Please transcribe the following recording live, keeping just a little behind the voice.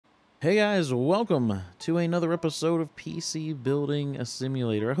Hey guys, welcome to another episode of PC Building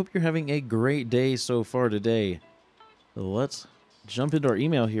Simulator. I hope you're having a great day so far today. Let's jump into our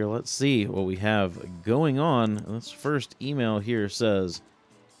email here. Let's see what we have going on. This first email here says,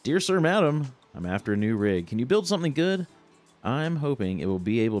 "Dear Sir Madam, I'm after a new rig. Can you build something good? I'm hoping it will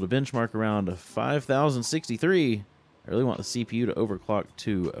be able to benchmark around 5063. I really want the CPU to overclock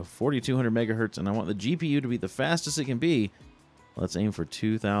to 4200 megahertz, and I want the GPU to be the fastest it can be. Let's aim for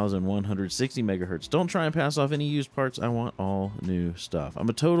 2160 megahertz. Don't try and pass off any used parts. I want all new stuff. I'm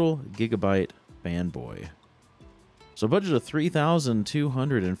a total gigabyte fanboy." So budget of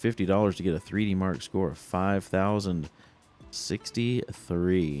 $3,250 to get a 3D Mark score of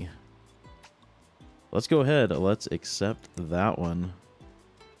 5063. Let's go ahead. Let's accept that one.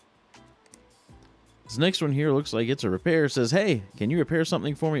 This next one here looks like it's a repair. It says, "Hey, can you repair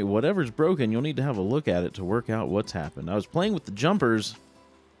something for me? Whatever's broken, you'll need to have a look at it to work out what's happened." I was playing with the jumpers.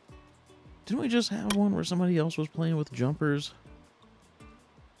 Didn't we just have one where somebody else was playing with jumpers?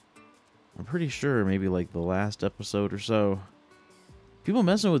 I'm pretty sure maybe like the last episode or so. People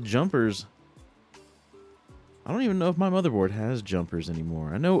messing with jumpers. I don't even know if my motherboard has jumpers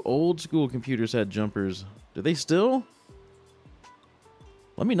anymore. I know old school computers had jumpers. Do they still?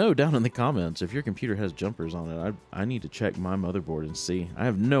 Let me know down in the comments if your computer has jumpers on it. I need to check my motherboard and see. I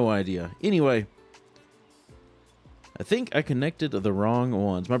have no idea. Anyway, I think I connected the wrong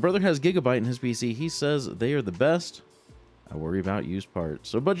ones. My brother has Gigabyte in his PC. He says they are the best. I worry about used parts.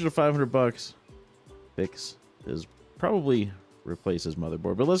 So budget of 500 bucks. Fix is probably replace his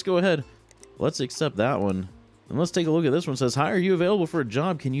motherboard. But let's go ahead. Let's accept that one. And let's take a look at this one. It says, "Hi, are you available for a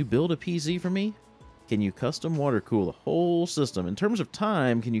job? Can you build a PC for me? Can you custom water cool the whole system? In terms of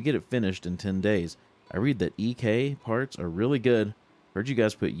time, can you get it finished in 10 days? I read that EK parts are really good. Heard you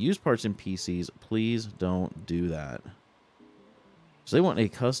guys put used parts in PCs. Please don't do that." So they want a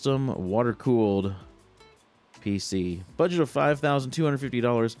custom water cooled PC. Budget of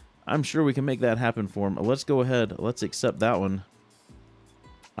 $5,250. I'm sure we can make that happen for them. Let's go ahead. Let's accept that one.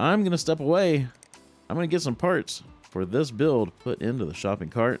 I'm going to step away. I'm going to get some parts for this build put into the shopping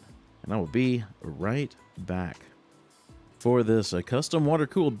cart, and I will be right back. For this custom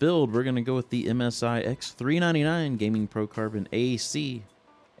water-cooled build, we're going to go with the MSI X399 Gaming Pro Carbon AC,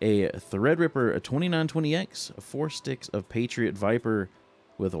 a Threadripper 2920X, 4 sticks of Patriot Viper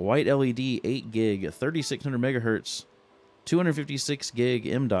with white LED, 8 gig, 3600 megahertz, 256 gig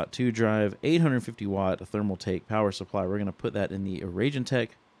M.2 drive, 850 watt thermal take power supply. We're going to put that in the Ragentech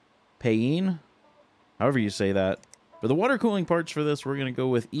Payne, however you say that. For the water cooling parts for this, we're going to go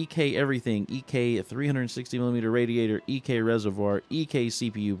with EK everything, EK 360mm radiator, EK reservoir, EK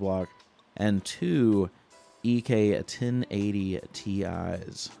CPU block, and 2 EK 1080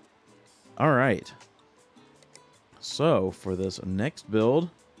 Ti's. All right. So for this next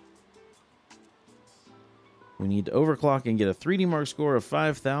build, we need to overclock and get a 3D Mark score of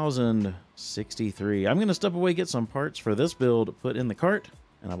 5063. I'm going to step away, get some parts for this build, put in the cart,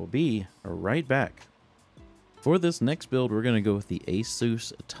 and I will be right back. For this next build, we're going to go with the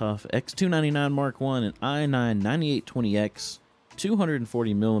Asus TUF X299 Mark I and i9 9820X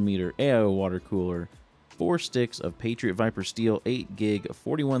 240mm AIO water cooler, 4 sticks of Patriot Viper steel, 8 gig,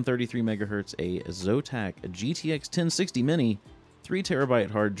 4133 megahertz, a Zotac GTX 1060 Mini, 3 terabyte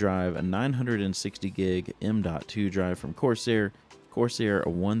hard drive, a 960 gig M.2 drive from Corsair, a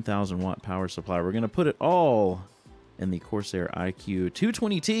 1000 watt power supply. We're going to put it all in the Corsair iQ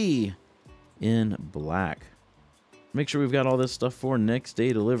 220T in black. Make sure we've got all this stuff for next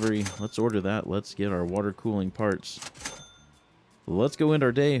day delivery. Let's order that. Let's get our water cooling parts. Let's go into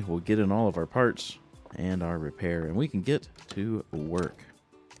our day. We'll get in all of our parts and our repair, and we can get to work.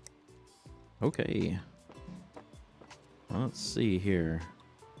 Okay. Let's see here.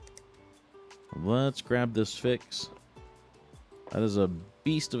 Let's grab this fix. That is a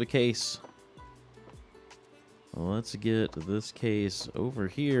beast of a case. Let's get this case over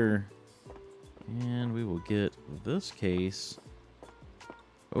here. And we will get this case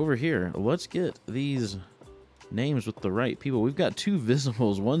over here. Let's get these names with the right people. We've got 2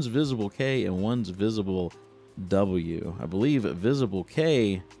 visibles. One's visible K and one's visible W. I believe visible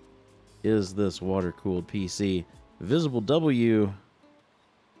K is this water-cooled PC. Visible W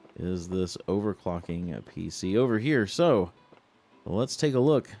is this overclocking PC over here. So let's take a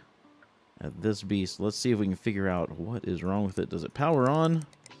look at this beast. Let's see if we can figure out what is wrong with it. Does it power on?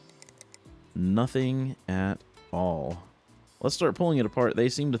 Nothing at all. Let's start pulling it apart. They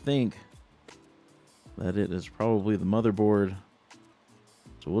seem to think that it is probably the motherboard.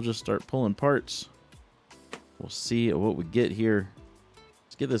 So we'll just start pulling parts. We'll see what we get here.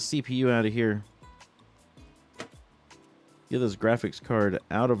 Let's get this CPU out of here. Get this graphics card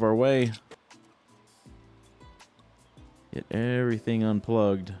out of our way. Get everything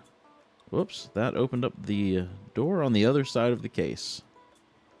unplugged. Whoops, that opened up the door on the other side of the case.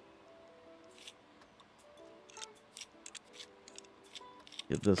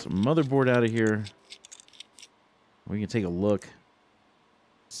 Get this motherboard out of here. We can take a look.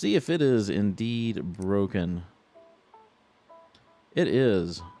 See if it is indeed broken. It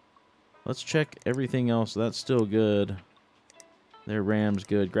is. Let's check everything else. That's still good. Their RAM's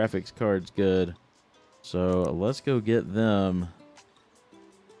good. Graphics card's good. So let's go get them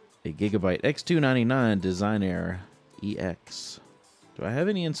a Gigabyte X299 Designair EX. Do I have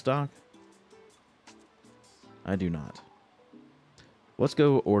any in stock? I do not. Let's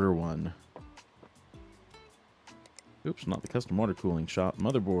go order one. Oops, not the custom water cooling shop.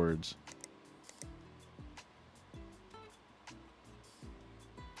 Motherboards.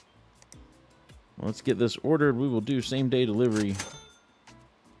 Let's get this ordered. We will do same day delivery.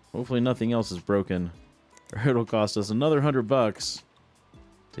 Hopefully nothing else is broken, or it'll cost us another $100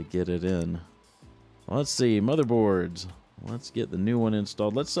 to get it in. Let's see, motherboards. Let's get the new one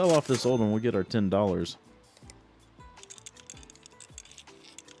installed. Let's sell off this old one. We'll get our $10.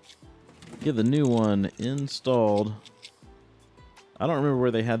 Get the new one installed. I don't remember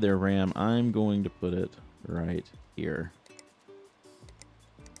where they had their RAM. I'm going to put it right here.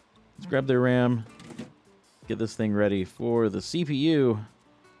 Let's grab their RAM. Get this thing ready for the CPU.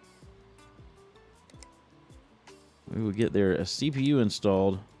 We will get their CPU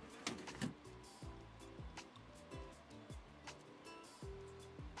installed.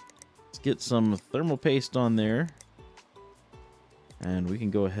 Let's get some thermal paste on there. And we can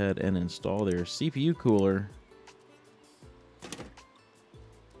go ahead and install their CPU cooler.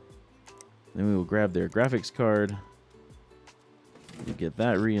 Then we will grab their graphics card. We'll get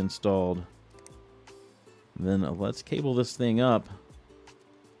that reinstalled. Then let's cable this thing up.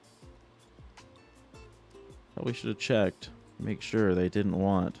 Probably should have checked. Make sure they didn't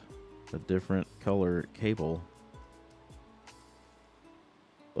want a different color cable.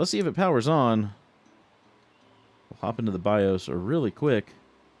 Let's see if it powers on. We'll hop into the BIOS really quick.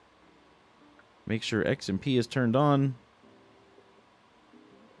 Make sure XMP is turned on.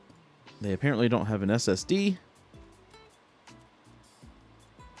 They apparently don't have an SSD.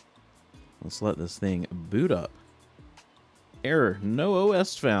 Let's let this thing boot up. Error, no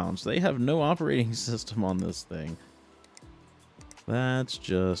OS found. So they have no operating system on this thing. That's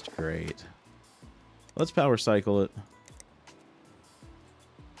just great. Let's power cycle it.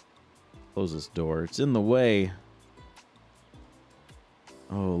 Close this door. It's in the way.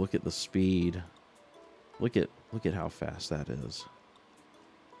 Oh, look at the speed. Look at how fast that is.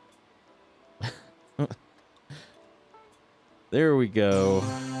 There we go.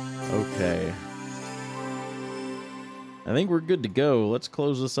 Okay. I think we're good to go. Let's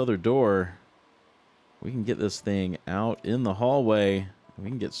close this other door. We can get this thing out in the hallway. We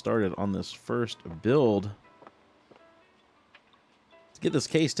can get started on this first build. Let's get this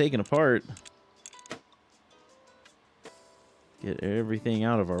case taken apart. Get everything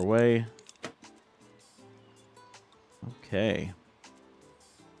out of our way. Okay.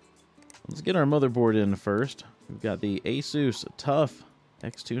 Let's get our motherboard in first. We've got the Asus TUF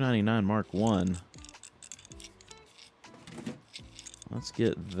X299 Mark I. Let's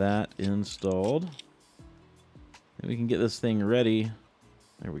get that installed. And we can get this thing ready.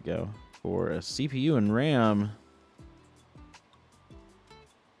 There we go. For a CPU and RAM.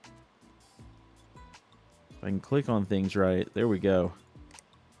 If I can click on things right. There we go.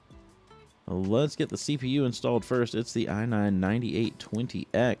 Let's get the CPU installed first. It's the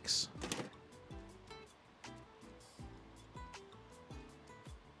i9-9820X.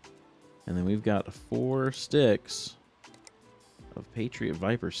 And then we've got 4 sticks of Patriot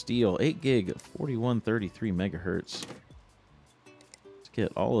Viper Steel, 8 gig, 4133 megahertz. Let's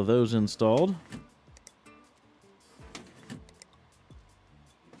get all of those installed.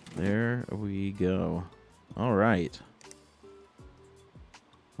 There we go. All right.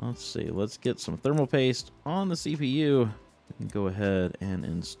 Let's see. Let's get some thermal paste on the CPU. We can go ahead and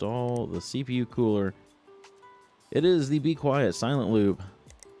install the CPU cooler. It is the Be Quiet Silent Loop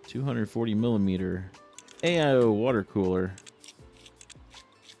 240 millimeter AIO water cooler.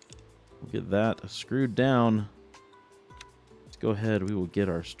 We'll get that screwed down. Let's go ahead. We will get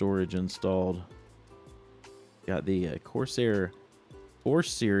our storage installed. Got the Corsair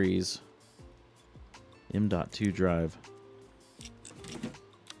Force Series M.2 drive,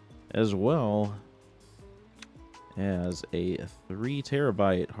 as well as a 3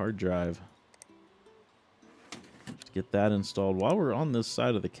 terabyte hard drive. Let's get that installed. While we're on this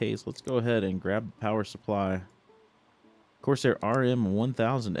side of the case, let's go ahead and grab the power supply. Corsair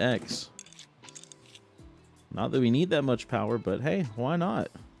RM1000X. Not that we need that much power, but hey, why not?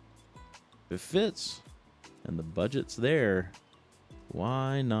 If it fits and the budget's there,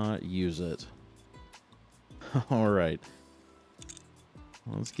 why not use it? All right.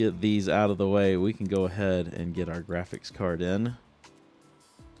 Let's get these out of the way. We can go ahead and get our graphics card in.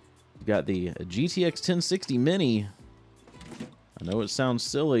 We've got the GTX 1060 Mini. I know it sounds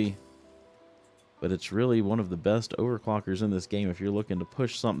silly, but it's really one of the best overclockers in this game if you're looking to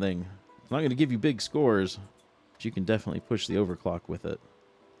push something. It's not going to give you big scores, but you can definitely push the overclock with it.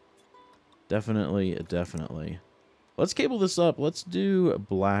 Definitely, definitely. Let's cable this up. Let's do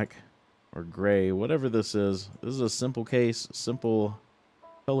black or gray, whatever this is. This is a simple case, simple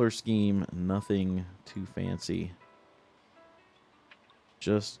color scheme, nothing too fancy.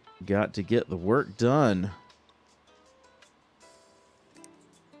 Just got to get the work done.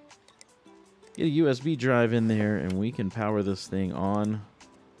 Get a USB drive in there and we can power this thing on.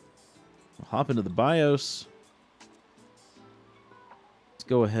 We'll hop into the BIOS. Let's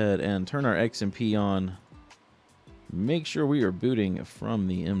go ahead and turn our XMP on. Make sure we are booting from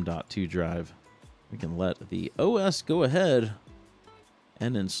the M.2 drive. We can let the OS go ahead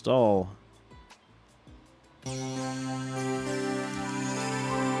and install.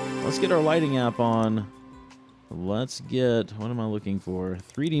 Let's get our lighting app on. Let's get, what am I looking for?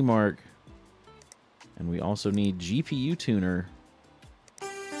 3D Mark. And we also need GPU tuner.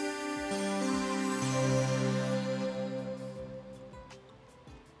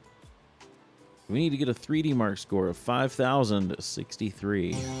 We need to get a 3D Mark score of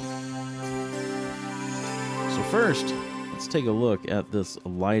 5,063. So first, let's take a look at this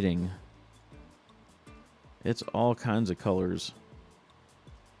lighting. It's all kinds of colors.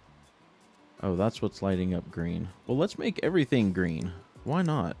 Oh, that's what's lighting up green. Well, let's make everything green. Why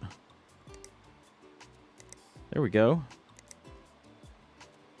not? There we go.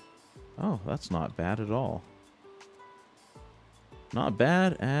 Oh, that's not bad at all. Not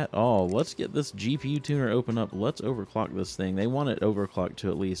bad at all. Let's get this GPU tuner open up. Let's overclock this thing. They want it overclocked to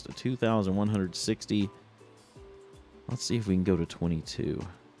at least 2,160. Let's see if we can go to 22.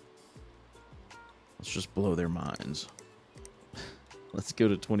 Let's just blow their minds. Let's go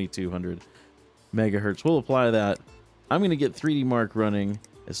to 2,200 megahertz. We'll apply that. I'm going to get 3D Mark running.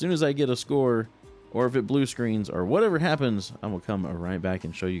 As soon as I get a score, or if it blue screens, or whatever happens, I will come right back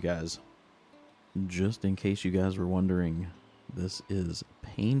and show you guys. Just in case you guys were wondering, this is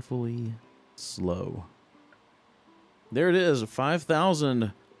painfully slow. There it is,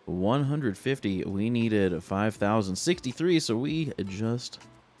 5,150. We needed 5,063, so we just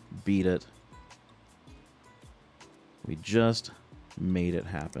beat it. We just made it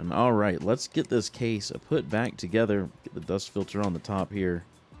happen. All right, let's get this case put back together. Get the dust filter on the top here.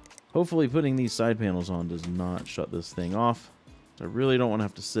 Hopefully putting these side panels on does not shut this thing off. I really don't want to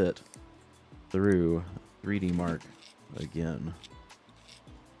have to sit through 3D Mark again.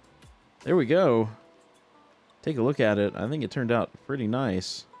 There we go. Take a look at it. I think it turned out pretty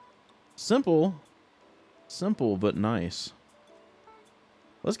nice. Simple, but nice.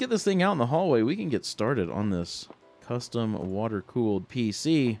 Let's get this thing out in the hallway. We can get started on this custom water-cooled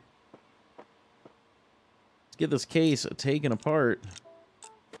PC. Let's get this case taken apart.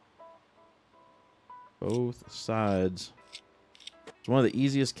 Both sides. It's one of the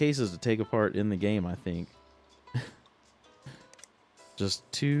easiest cases to take apart in the game, I think. Just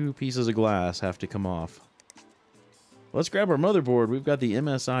 2 pieces of glass have to come off. Let's grab our motherboard. We've got the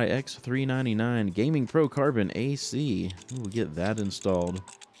MSI X399 Gaming Pro Carbon AC. We'll get that installed.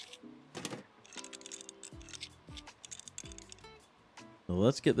 So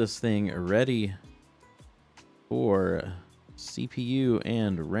let's get this thing ready for CPU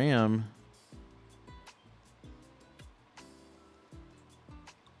and RAM.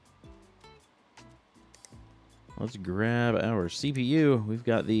 Let's grab our CPU. We've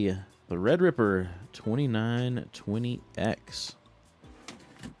got the Threadripper 2920X.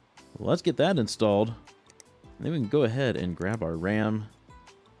 Let's get that installed. And then we can go ahead and grab our RAM.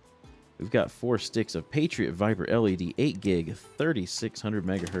 We've got 4 sticks of Patriot Viper LED 8 gig 3600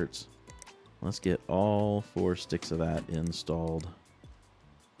 megahertz. Let's get all 4 sticks of that installed.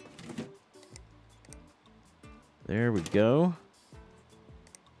 There we go.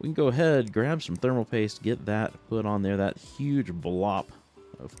 We can go ahead, grab some thermal paste, get that put on there, that huge blop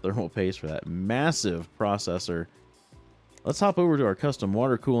of thermal paste for that massive processor. Let's hop over to our custom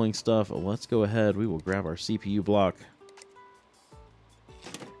water cooling stuff. Let's go ahead, we will grab our CPU block.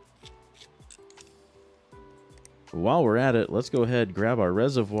 While we're at it, let's go ahead, grab our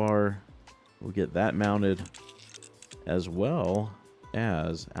reservoir. We'll get that mounted, as well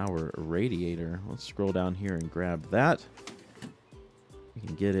as our radiator. Let's scroll down here and grab that.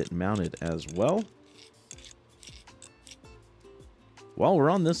 get it mounted as well. While we're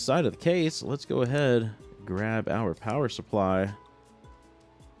on this side of the case, let's go ahead, grab our power supply.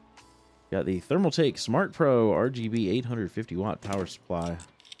 Got the Thermaltake Smart Pro RGB 850 watt power supply.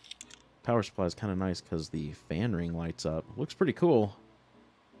 Power supply is kind of nice because the fan ring lights up. Looks pretty cool.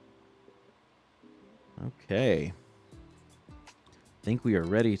 Okay. I think we are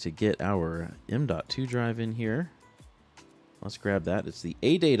ready to get our M.2 drive in here. Let's grab that. It's the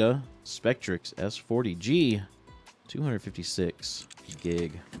ADATA Spectrix S40G 256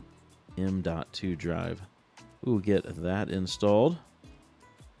 gig M.2 drive. We'll get that installed.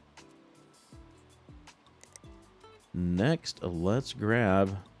 Next, let's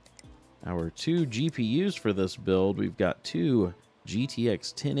grab our two GPUs for this build. We've got two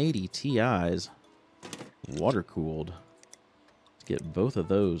GTX 1080 Ti's, water-cooled. Let's get both of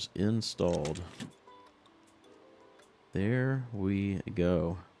those installed. There we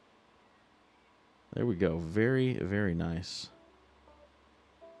go. There we go. Very, very nice.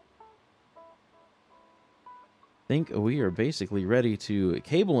 I think we are basically ready to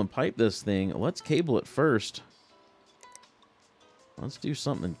cable and pipe this thing. Let's cable it first. Let's do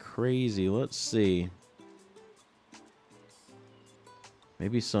something crazy. Let's see.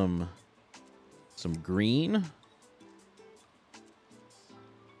 Maybe some green.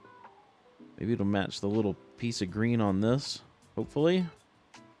 Maybe it'll match the little piece of green on this. Hopefully. You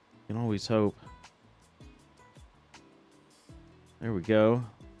can always hope. There we go.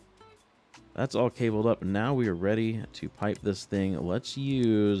 That's all cabled up. Now we are ready to pipe this thing. Let's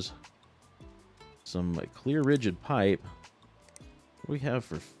use some clear rigid pipe. What do we have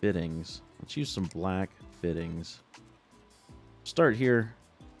for fittings? Let's use some black fittings. Start here.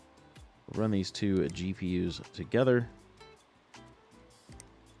 We'll run these two GPUs together.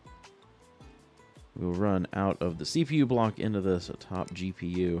 We'll run out of the CPU block into this top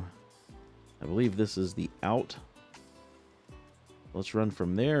GPU. I believe this is the out. Let's run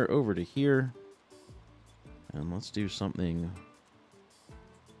from there over to here. And let's do something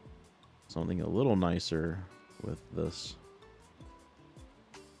a little nicer with this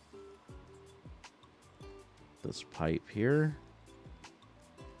pipe here.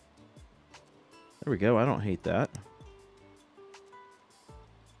 There we go. I don't hate that.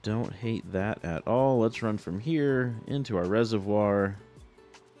 Don't hate that at all. Let's run from here into our reservoir.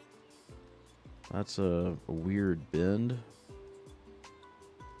 That's a weird bend.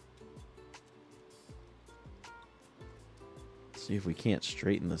 Let's see if we can't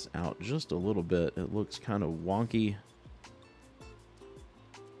straighten this out just a little bit. It looks kind of wonky.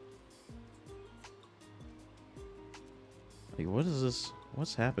 Like, what is this?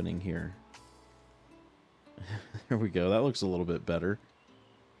 What's happening here? There we go. That looks a little bit better.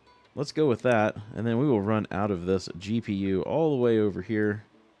 Let's go with that, and then we will run out of this GPU all the way over here.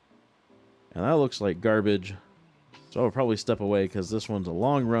 And that looks like garbage. So I'll probably step away because this one's a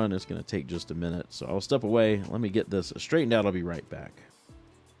long run. It's going to take just a minute. So I'll step away. Let me get this straightened out. I'll be right back.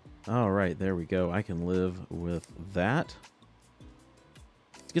 All right, there we go. I can live with that.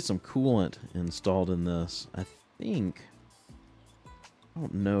 Let's get some coolant installed in this. I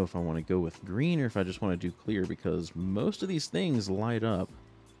don't know if I want to go with green or if I just want to do clear because most of these things light up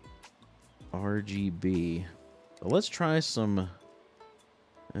RGB. So let's try some...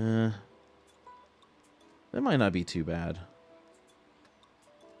 that might not be too bad.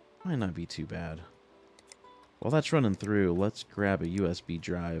 Might not be too bad. While that's running through, let's grab a USB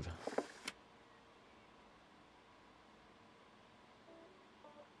drive.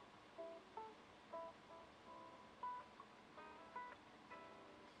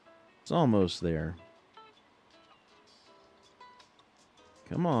 It's almost there.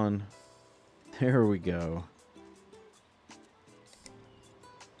 Come on. There we go.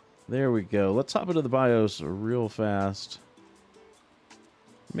 There we go. Let's hop into the BIOS real fast.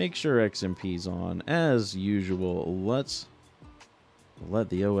 Make sure XMP's on. As usual, let's let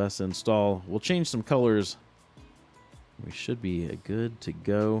the OS install. We'll change some colors. We should be good to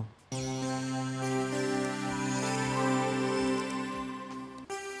go.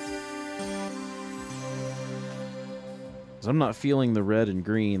 I'm not feeling the red and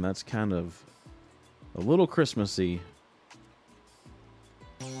green. That's kind of a little Christmassy.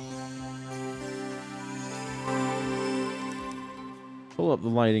 Pull up the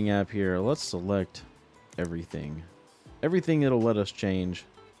lighting app here. Let's select everything. Everything it'll let us change.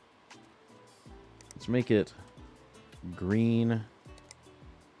 Let's make it green.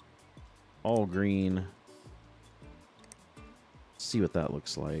 All green. Let's see what that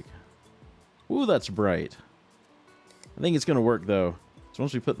looks like. Ooh, that's bright. I think it's going to work, though. So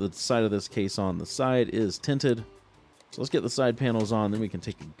once we put the side of this case on, the side is tinted. So let's get the side panels on, then we can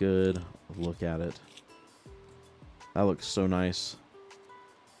take a good look at it. That looks so nice.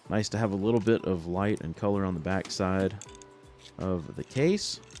 Nice to have a little bit of light and color on the back side of the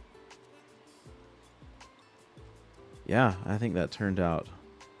case. Yeah, I think that turned out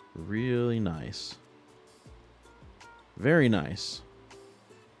really nice. Very nice.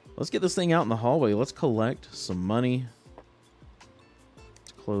 Let's get this thing out in the hallway. Let's collect some money.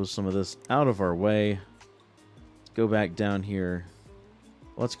 Let's close some of this out of our way. Let's go back down here.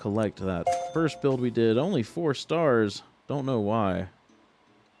 Let's collect that first build we did. Only 4 stars. Don't know why.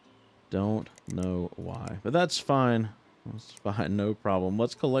 Don't know why. But that's fine. That's fine. No problem.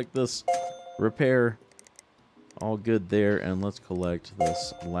 Let's collect this repair. All good there. And let's collect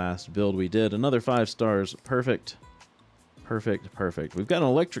this last build we did. Another 5 stars. Perfect. Perfect. Perfect. We've got an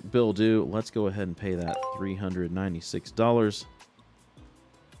electric bill due. Let's go ahead and pay that $396.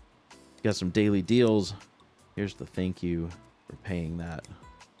 Got some daily deals. Here's the thank you for paying that.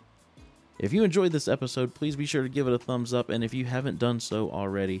 If you enjoyed this episode, please be sure to give it a thumbs up. And if you haven't done so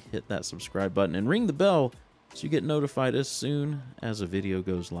already, hit that subscribe button and ring the bell so you get notified as soon as a video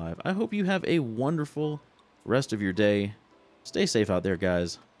goes live. I hope you have a wonderful rest of your day. Stay safe out there,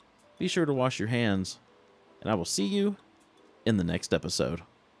 guys. Be sure to wash your hands. And I will see you in the next episode.